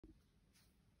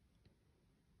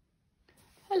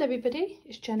Hello everybody,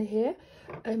 it's Jenny here.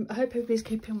 I hope everybody's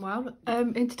keeping well.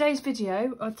 In today's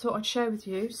video I thought I'd share with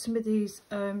you some of these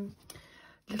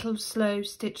little slow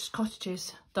stitched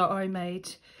cottages that I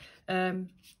made earlier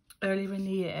in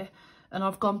the year, and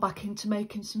I've gone back into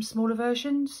making some smaller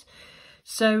versions.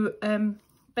 So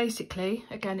basically,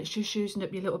 again, it's just using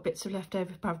up your little bits of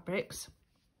leftover fabrics.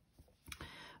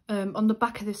 On the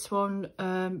back of this one,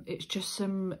 it's just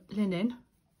some linen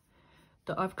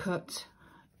that I've cut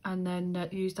and then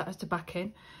used that as the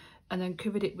backing, and then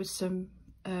covered it with some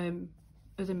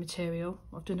other material.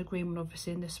 I've done a green one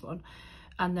obviously in this one,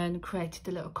 and then created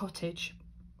the little cottage.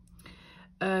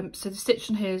 So the stitch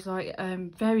on here is like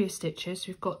various stitches.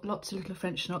 We've got lots of little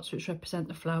French knots which represent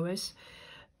the flowers,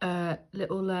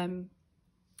 little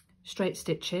straight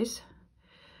stitches,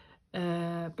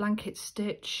 blanket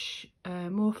stitch,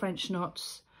 more French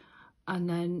knots, and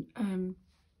then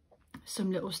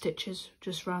some little stitches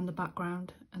just around the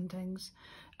background and things,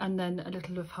 and then a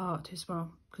little love heart as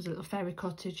well, because a little fairy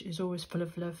cottage is always full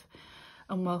of love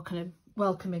and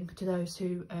welcoming to those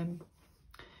who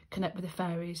connect with the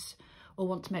fairies or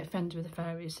want to make friends with the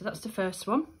fairies. So that's the first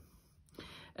one.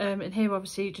 And here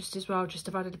obviously just as well, just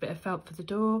I've added a bit of felt for the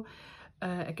door,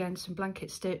 again some blanket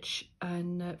stitch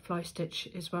and fly stitch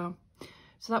as well.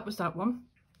 So that was that one.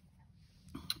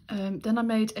 Then I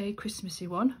made a Christmassy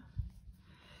one.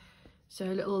 So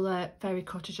a little fairy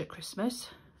cottage at Christmas.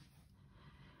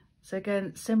 So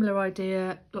again, similar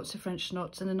idea, lots of French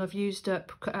knots, and then I've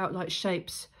cut out like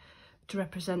shapes to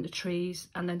represent the trees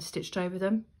and then stitched over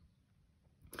them.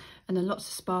 And then lots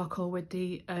of sparkle with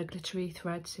the glittery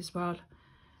threads as well.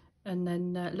 And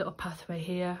then a little pathway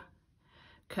here,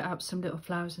 cut out some little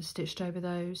flowers and stitched over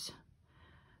those.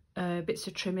 Bits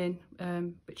of trimming,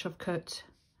 which I've cut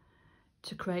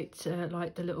to create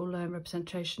like the little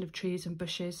representation of trees and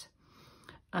bushes.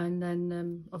 And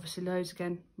then obviously loads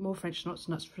again, more French knots,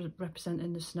 and that's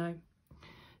representing the snow.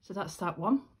 So that's that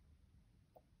one.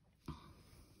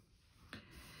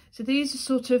 So these are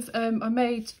sort of, I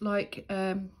made like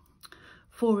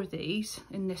 4 of these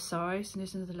in this size, and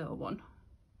there's another little one.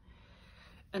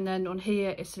 And then on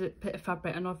here it's a bit of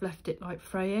fabric, and I've left it like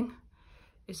fraying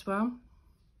as well.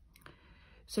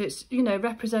 So it's, you know,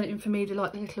 representing for me the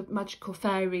like the little magical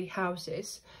fairy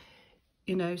houses,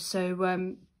 you know,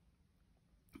 so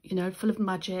you know, full of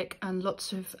magic and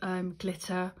lots of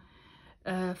glitter,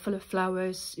 full of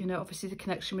flowers, you know, obviously the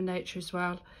connection with nature as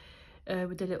well,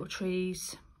 with the little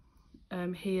trees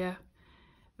here,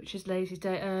 which is lazy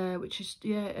daisy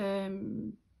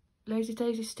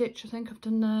stitch I think I've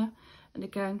done there, and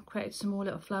again created some more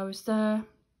little flowers there,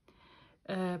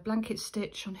 blanket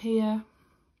stitch on here,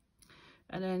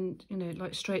 and then, you know,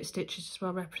 like straight stitches as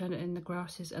well represented in the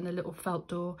grasses, and the little felt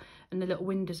door, and the little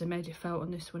windows are made of felt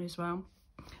on this one as well.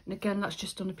 And again, that's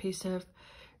just on a piece of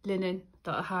linen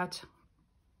that I had.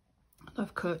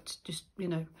 I've cut, just, you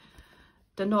know,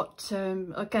 they're not,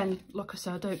 again, like I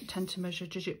said, I don't tend to measure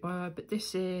digit by eye, but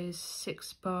this is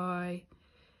 6 by,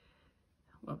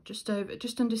 well, just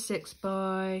under 6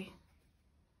 by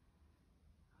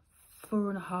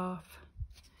 4.5,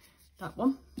 that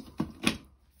one.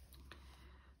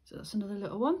 So that's another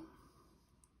little one.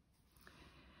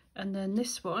 And then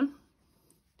this one,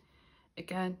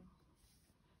 again,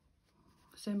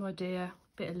 same idea,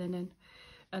 bit of linen,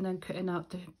 and then cutting out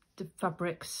the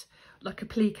fabrics, like a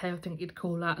plique I think you'd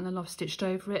call that, and then I've stitched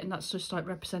over it, and that's just like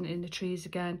representing the trees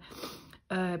again.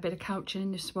 A bit of couching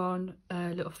in this one,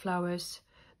 little flowers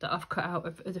that I've cut out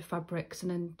of other fabrics and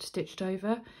then stitched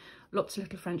over. Lots of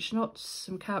little French knots,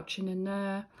 some couching in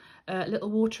there, a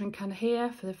little watering can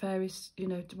here for the fairies, you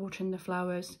know, watering the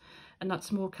flowers, and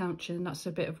that's more couching, and that's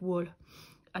a bit of wool,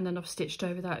 and then I've stitched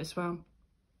over that as well.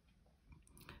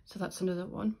 So that's another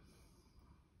one.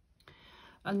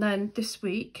 And then this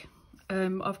week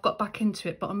I've got back into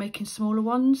it, but I'm making smaller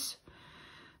ones.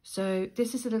 So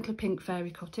this is a little pink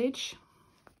fairy cottage.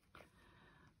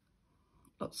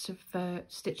 Lots of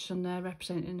stitches on there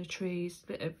representing the trees,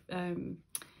 bit of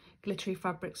glittery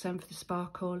fabrics then for the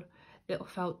sparkle, little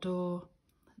felt door,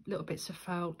 little bits of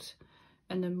felt,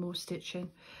 and then more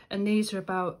stitching. And these are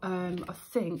about, I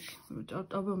think,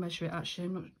 I will measure it actually,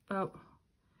 I'm not about,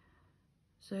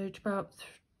 so it's about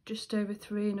just over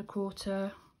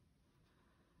 3¼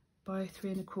 by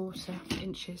 3¼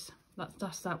 inches.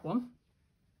 That's that one.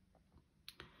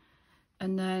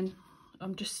 And then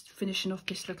I'm just finishing off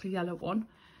this little yellow one.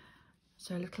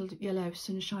 So a little yellow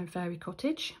sunshine fairy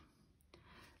cottage.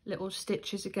 Little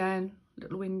stitches again,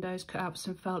 little windows, cut out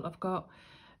some felt I've got,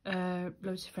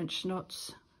 loads of French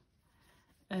knots.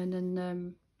 And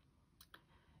then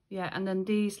yeah, and then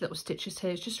these little stitches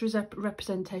here is just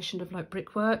representation of like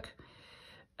brickwork,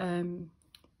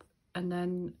 and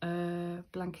then a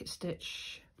blanket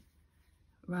stitch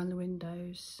around the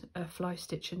windows, a fly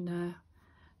stitch in there,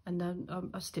 and then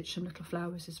I stitched some little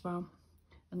flowers as well.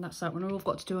 And that's that one. All I've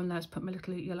got to do on there is put my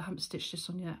little yellow, I haven't stitched this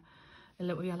on yet, a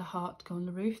little yellow heart to go on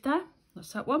the roof there.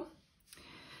 That's that one.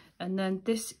 And then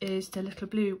this is the little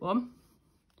blue one.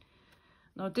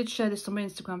 Now I did share this on my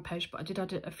Instagram page, but I did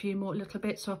add a few more little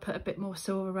bits, so I put a bit more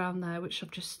silver around there, which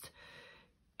I've just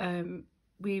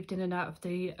weaved in and out of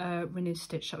the running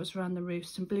stitch that was around the roof.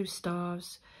 Some blue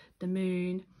stars, the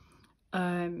moon,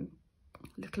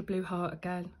 little blue heart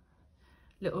again,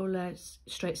 little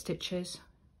straight stitches,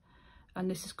 and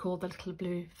this is called the little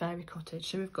blue fairy cottage.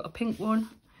 So we've got a pink one,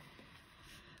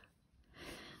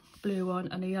 blue one,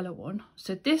 and a yellow one.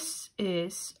 So this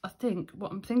is, I think,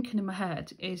 what I'm thinking in my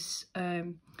head is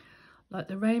like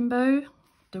the rainbow,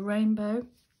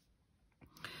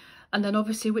 and then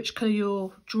obviously which colour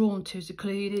you're drawn to is the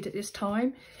colour you need at this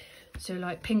time. So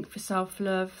like pink for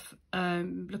self-love,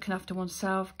 looking after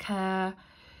oneself, care.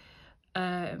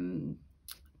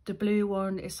 The blue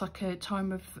one is like a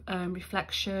time of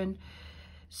reflection.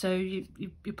 So you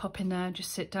pop in there and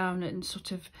just sit down and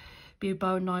sort of be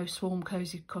by a nice warm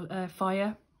cosy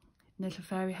fire in a little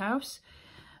fairy house.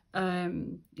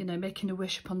 You know, making a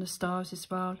wish upon the stars as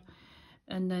well.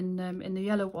 And then in the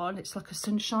yellow one, it's like a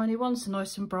sunshiny one, so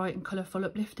nice and bright and colourful,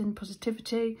 uplifting,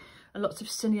 positivity, and lots of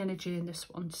sunny energy in this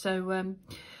one. So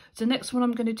the next one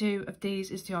I'm going to do of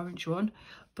these is the orange one.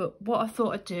 But what I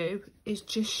thought I'd do is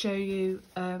just show you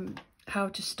how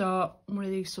to start one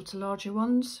of these sort of larger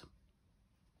ones.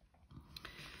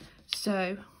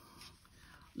 So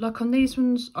like on these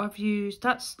ones, I've used,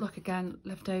 that's like again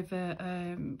leftover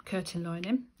curtain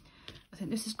lining. I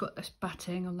think this has got this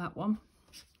batting on that one,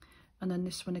 and then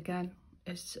this one again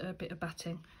is a bit of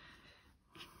batting.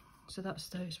 So that's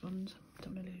those ones.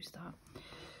 Don't want to lose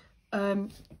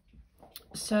that.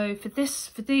 So for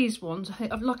these ones, I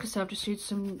think, like I said, I've just used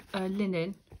some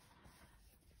linen,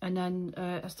 and then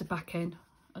as the backing,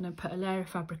 and then put a layer of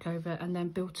fabric over, and then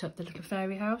built up the little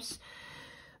fairy house.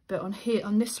 But on here,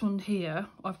 on this one here,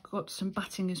 I've got some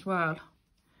batting as well.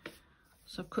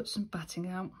 So I've cut some batting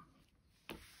out.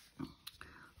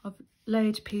 I've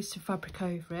laid a piece of fabric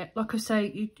over it. Like I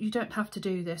say, you don't have to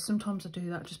do this. Sometimes I do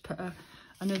that, just put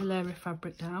another layer of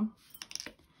fabric down.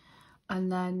 And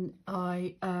then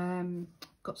I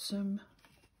got some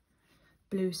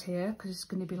blues here, because it's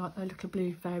going to be like a little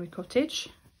blue fairy cottage.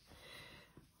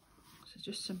 So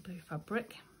just some blue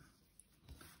fabric.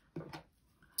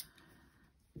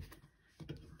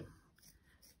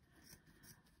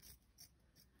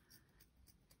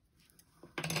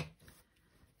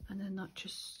 And then that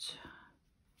just,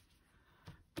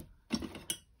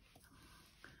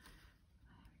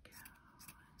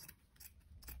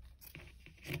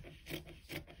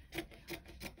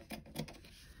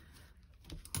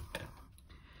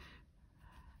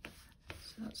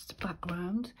 so that's the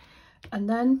background. And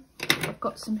then I've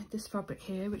got this fabric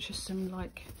here, which is some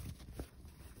like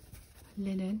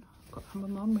linen I got from my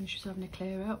mum when she was having a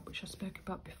clear out, which I spoke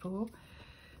about before.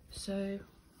 So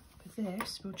for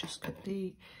this, we'll just cut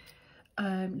the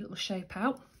little shape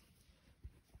out.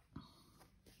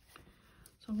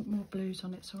 So I want more blues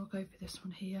on it, so I'll go for this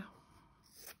one here.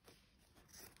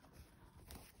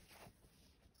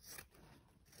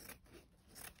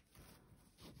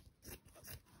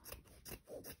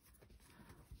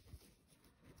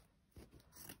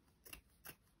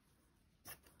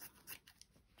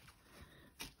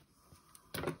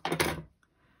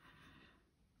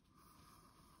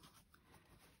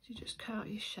 So you just cut out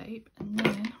your shape, and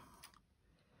then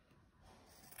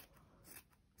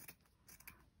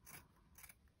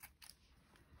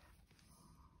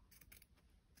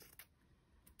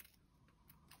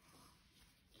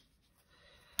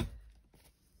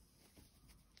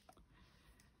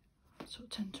sort of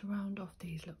tend to round off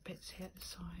these little bits here at the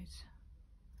sides.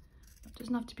 It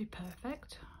doesn't have to be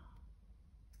perfect.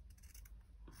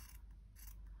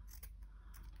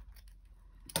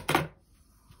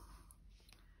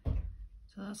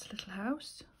 So that's a little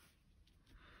house.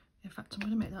 In fact, I'm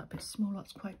going to make that a bit smaller.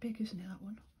 That's quite big, isn't it, that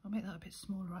one? I'll make that a bit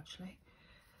smaller actually.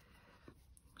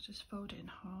 Just fold it in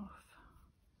half.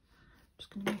 I'm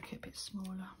just going to make it a bit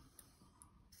smaller.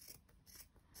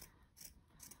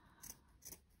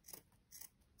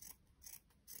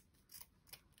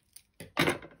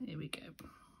 Here we go.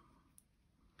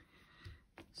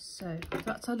 So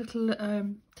that's our little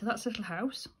little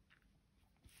house.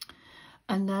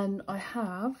 And then I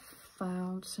have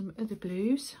found some other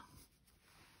blues,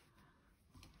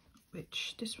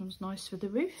 which this one's nice for the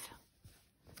roof.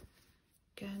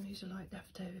 Again, these are like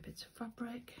leftover bits of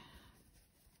fabric.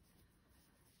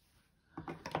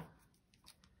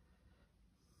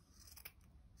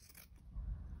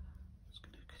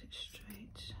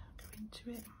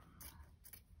 into it.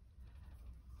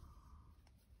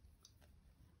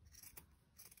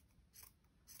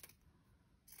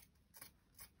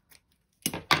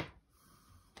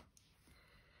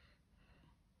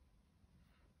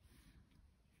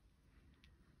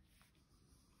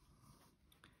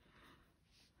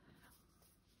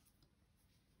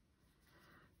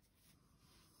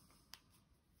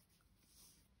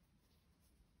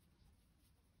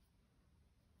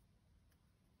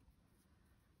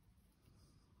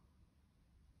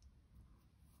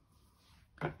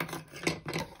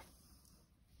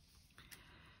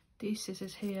 These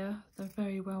scissors here, they're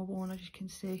very well worn, as you can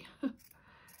see. Then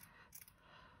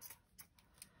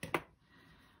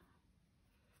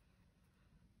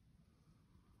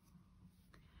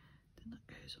that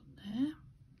goes on there.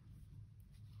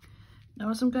 Now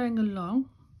as I'm going along,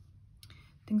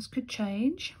 things could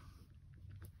change.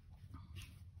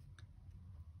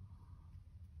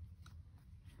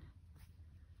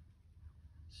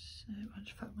 So in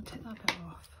fact, I'm going to take that bit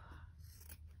off.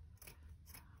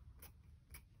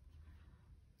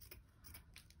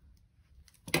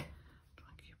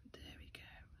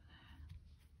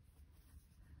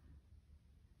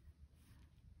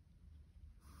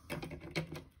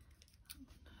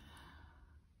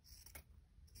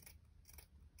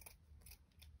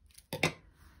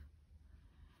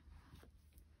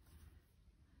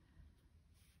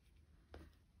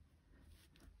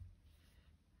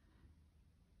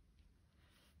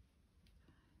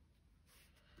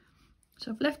 So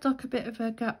I've left like a bit of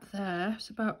a gap there. It's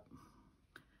about,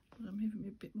 I'm moving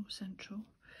it a bit more central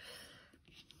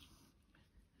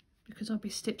because I'll be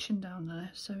stitching down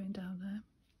there, sewing down there.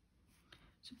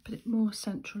 So put it more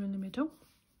central in the middle.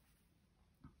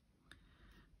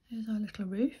 There's our little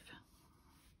roof.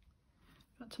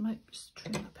 In fact, I might just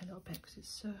trim up a little bit because it's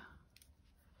so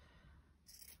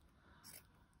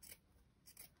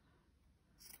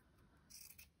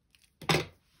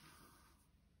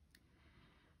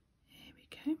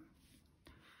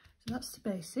that's the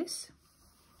basis,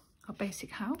 our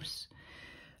basic house,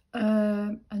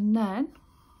 and then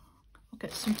I'll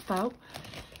get some felt.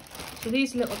 So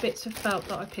these little bits of felt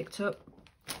that I picked up,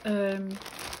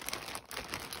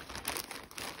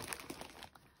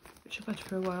 which I've had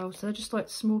for a while, so they're just like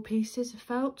small pieces of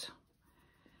felt.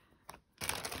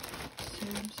 So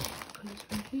some colours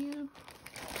from here.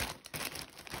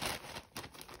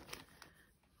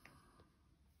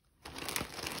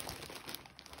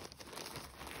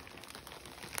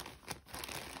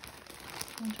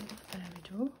 Onto the fairy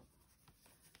door.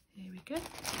 Here we go.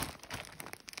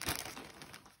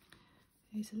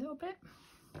 Here's a little bit.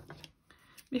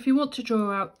 If you want to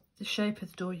draw out the shape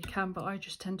of the door, you can, but I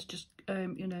just tend to just,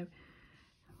 you know,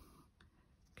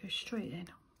 go straight in.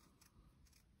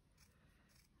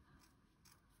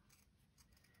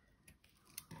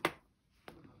 There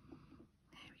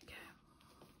we go.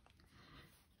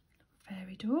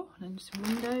 Fairy door, and then some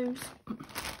windows.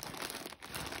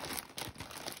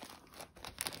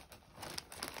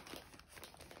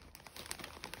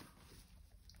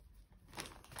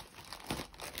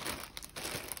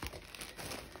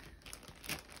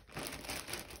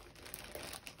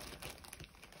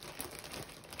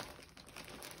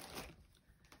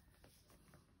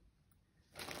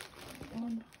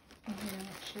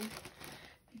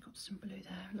 You've got some blue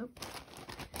there, look.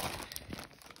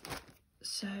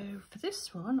 So for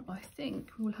this one, I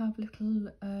think we'll have a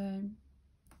little,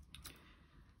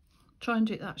 try and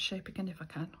do that shape again if I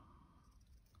can.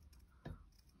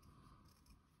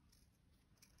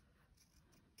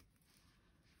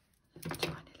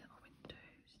 Tiny little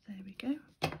windows, there we go.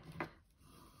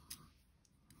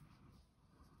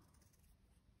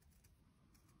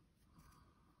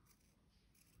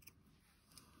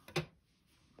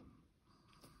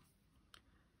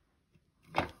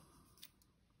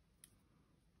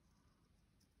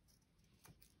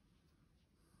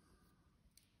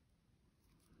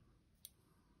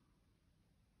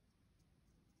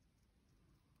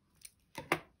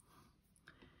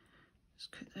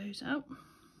 Just cut those out.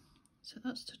 So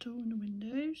that's the door and the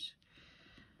windows.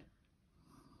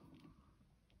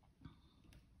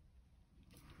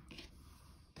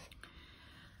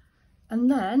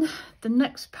 And then the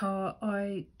next part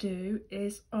I do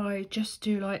is I just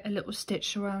do like a little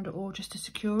stitch around it all just to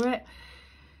secure it.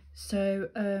 So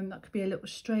that could be a little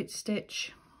straight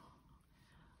stitch.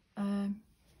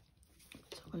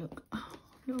 Let's have a look. A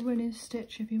little running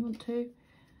stitch if you want to.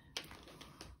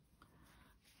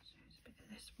 So there's a bit of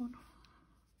this one.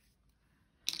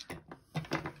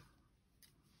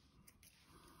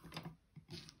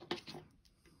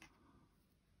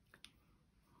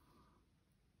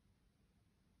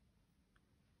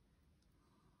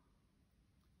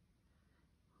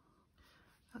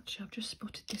 Actually, I've just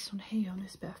spotted this on here, on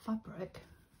this bit of fabric.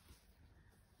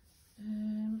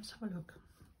 Let's have a look.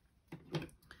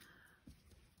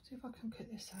 See if I can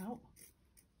get this out.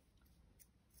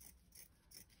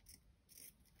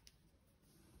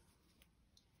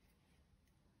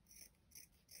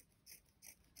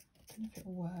 I don't know if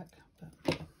it'll work, but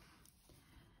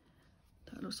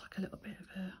that looks like a little bit of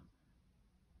a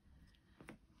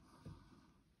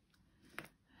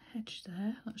hedge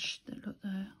there. Let's look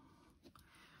there.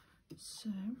 So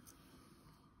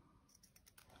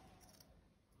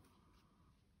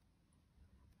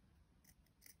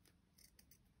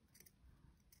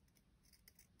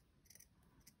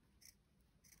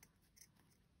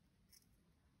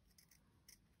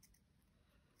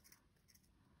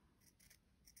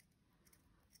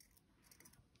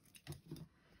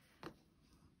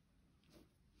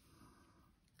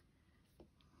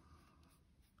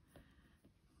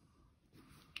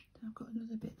I've got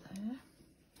another bit there.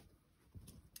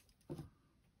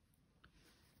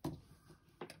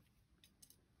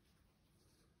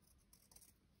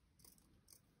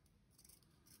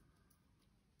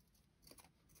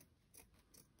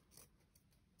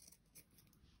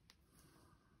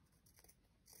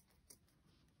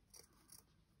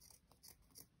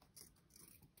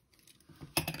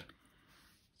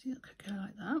 See, that could go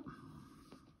like that.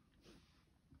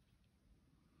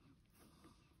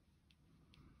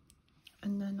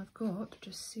 And then I've got,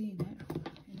 just seen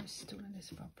it, still in this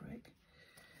fabric,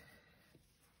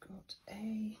 got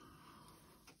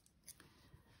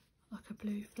like a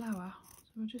blue flower.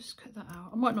 So we'll just cut that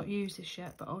out. I might not use this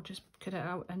yet, but I'll just cut it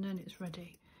out and then it's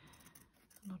ready.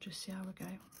 And I'll just see how we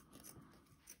go.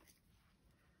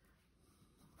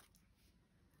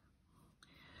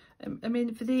 I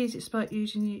mean, for these, it's about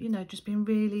using, you know, just being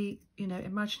really, you know,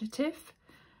 imaginative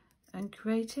and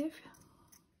creative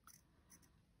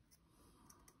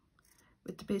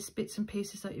with the bits and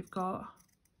pieces that you've got,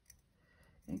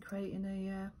 and creating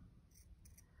a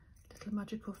little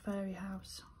magical fairy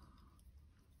house.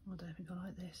 I don't think I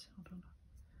like this. Hold on.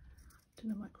 I don't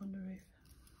know, I might go on the roof.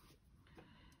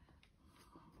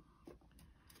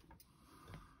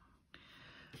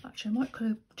 Actually, I might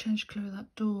change the colour of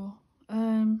that door.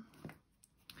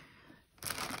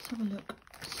 Let's have a look.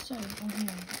 So on here,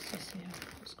 what's this here?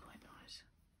 That's quite nice.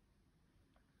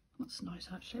 That's nice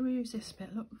actually. We'll use this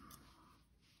bit. Look.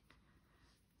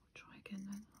 Try again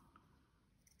then.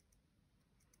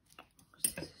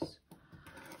 What's this?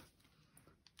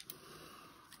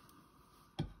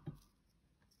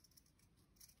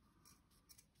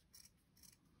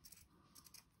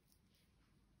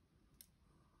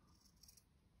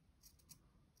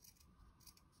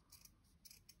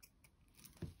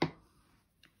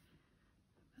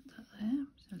 There,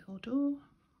 it's a little door.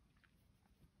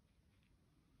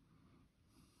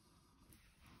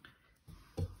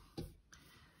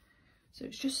 So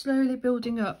it's just slowly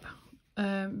building up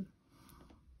the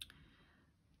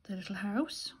little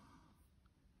house.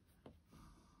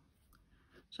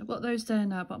 So I've got those there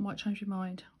now, but I might change my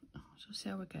mind. So we'll see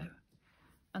how we go.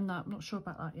 And that, I'm not sure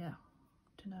about that yet.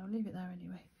 Don't know, I'll leave it there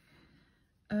anyway.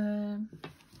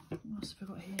 What else have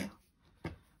I got here?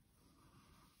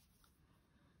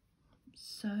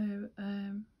 So, let's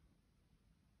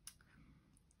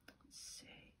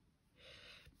see.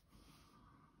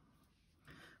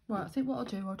 Right, I think what I'll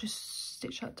do, I'll just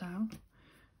stitch that down.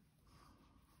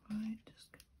 Right,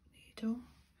 just get the needle.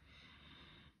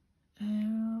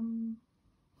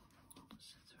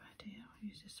 What's the thread here? I'll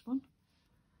use this one.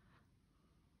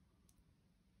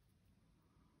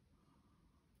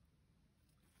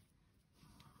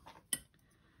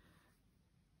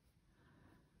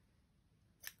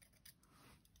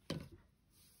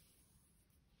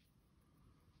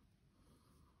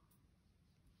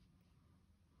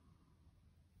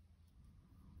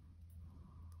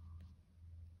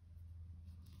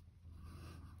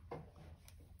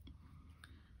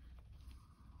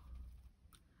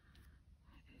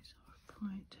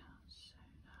 Point. So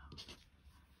now,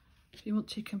 if you want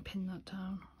to, you can pin that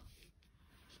down.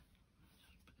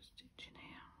 Just put a stitch in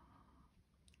here.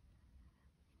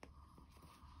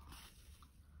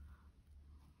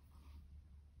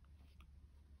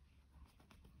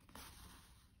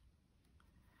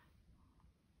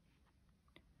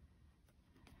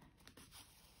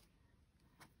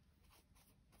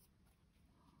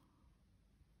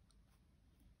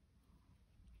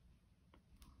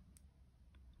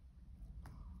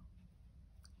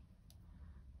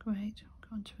 Great, go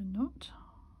on to a knot.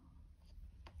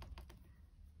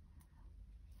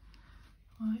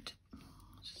 Right,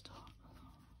 let's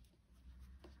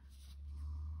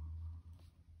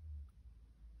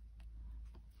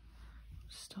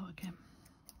start again.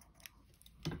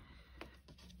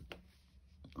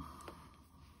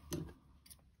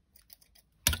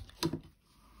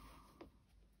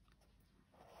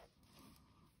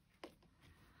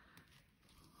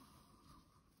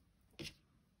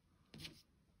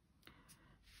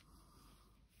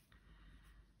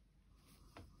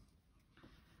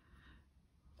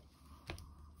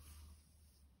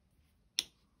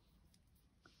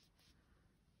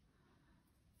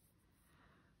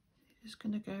 just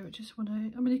going to go, just want to,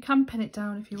 I mean, you can pin it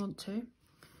down if you want to,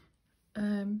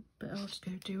 but I'll just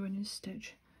go do an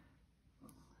stitch.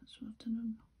 That's what I've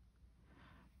done.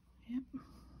 Yep.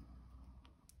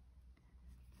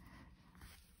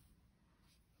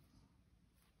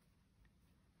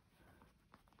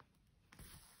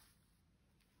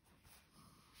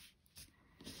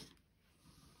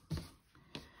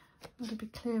 Got to be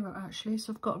clearer actually,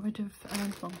 so I've got rid of,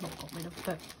 well, not got rid of,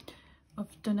 but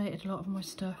I've donated a lot of my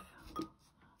stuff,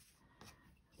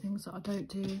 things that I don't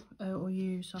do or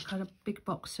use. I've had a big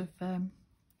box of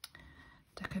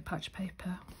deco patch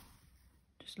paper,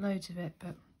 just loads of it,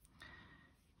 but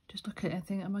just look at it and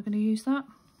think, am I going to use that?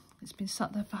 It's been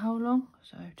sat there for how long?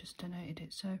 So I've just donated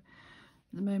it. So at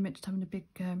the moment, just having a big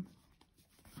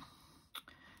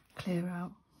clear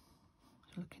out,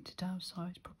 so looking to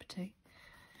downsize property.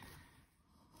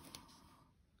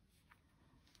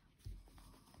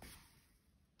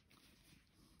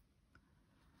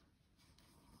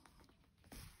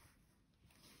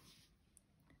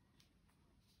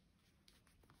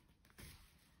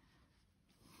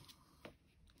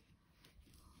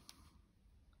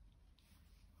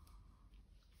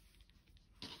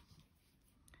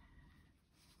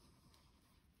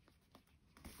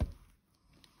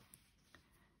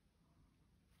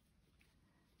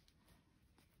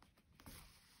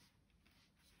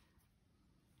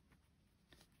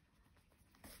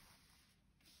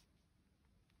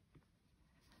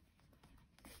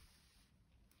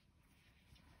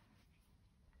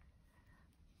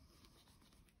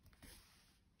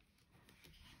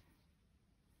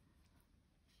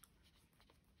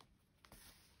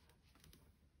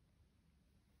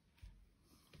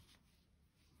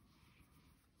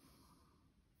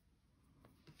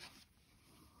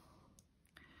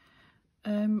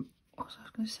 What was I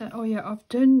going to say? Oh yeah,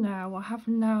 I have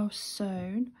now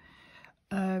sewn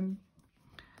the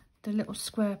little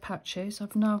square patches.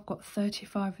 I've now got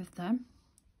 35 of them,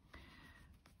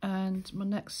 and my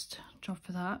next job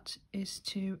for that is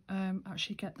to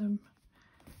actually get them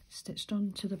stitched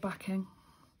onto the backing,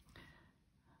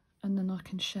 and then I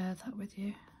can share that with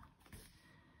you.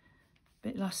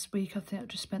 But last week I think I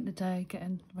just spent the day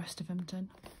getting the rest of them done.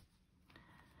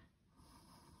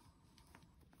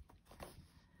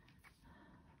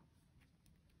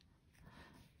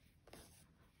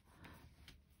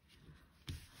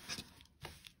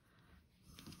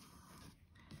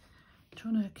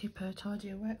 Trying to keep a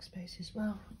tidier workspace as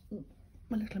well.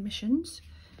 My little emissions.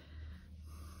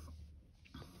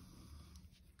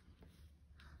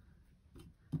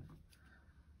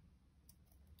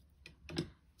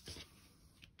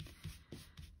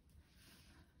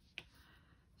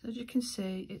 So as you can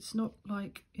see, it's not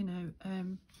like, you know,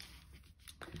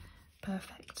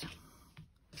 perfect,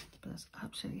 but that's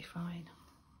absolutely fine.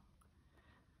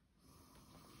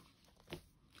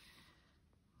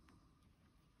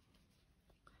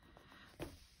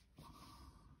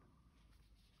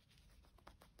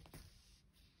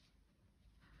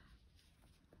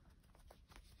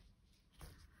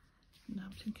 Now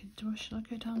I'm thinking, should I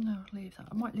go down there or leave that?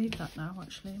 I might leave that now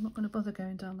actually. I'm not going to bother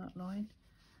going down that line.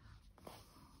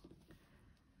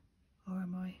 Or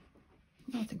am I?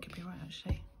 No, I think it'd be right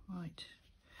actually. Right.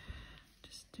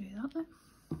 Just do that then.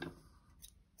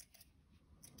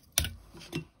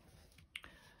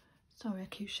 Sorry, I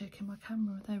keep shaking my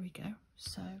camera. There we go.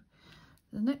 So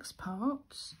the next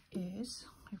part is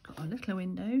we've got our little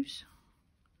windows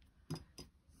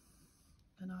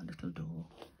and our little door.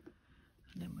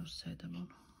 And then we'll sew them on.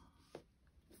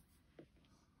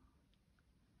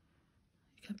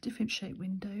 You can have different shaped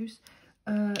windows.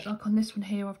 Like on this one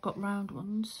here, I've got round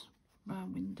ones,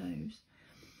 round windows.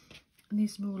 And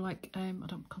these are more like,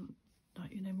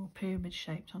 like, you know, more pyramid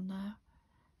shaped on there.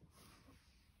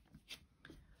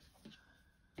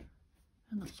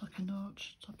 And that's like an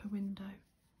arch type of window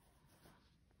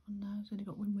on there. It's only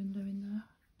got one window in there.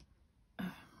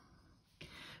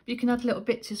 You can add little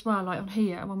bits as well, like on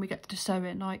here when we get to sew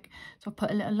it, like, so I put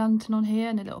a little lantern on here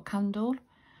and a little candle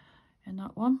in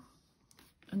that one.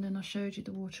 And then I showed you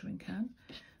the watering can,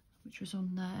 which was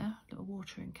on there, little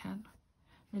watering can.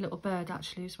 A little bird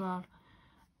actually as well,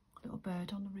 little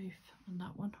bird on the roof on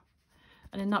that one.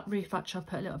 And in that roof actually I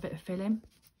put a little bit of filling.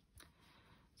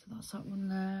 So that's that one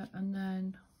there, and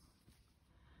then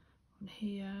on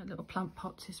here, little plant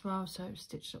pots as well, so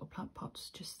stitched little plant pots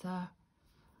just there.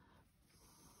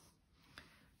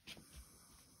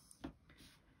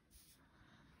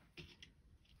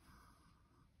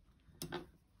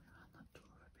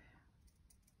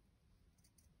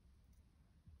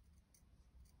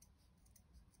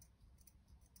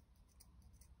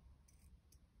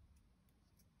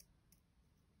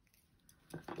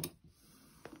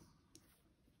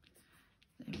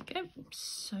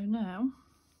 So now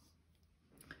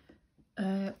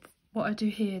what I do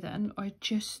here then, I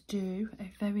just do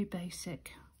a very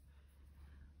basic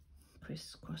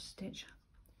cross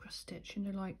stitch, you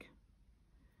know, like,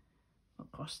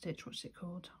 not cross stitch, what's it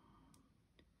called,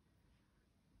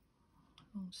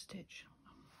 long stitch.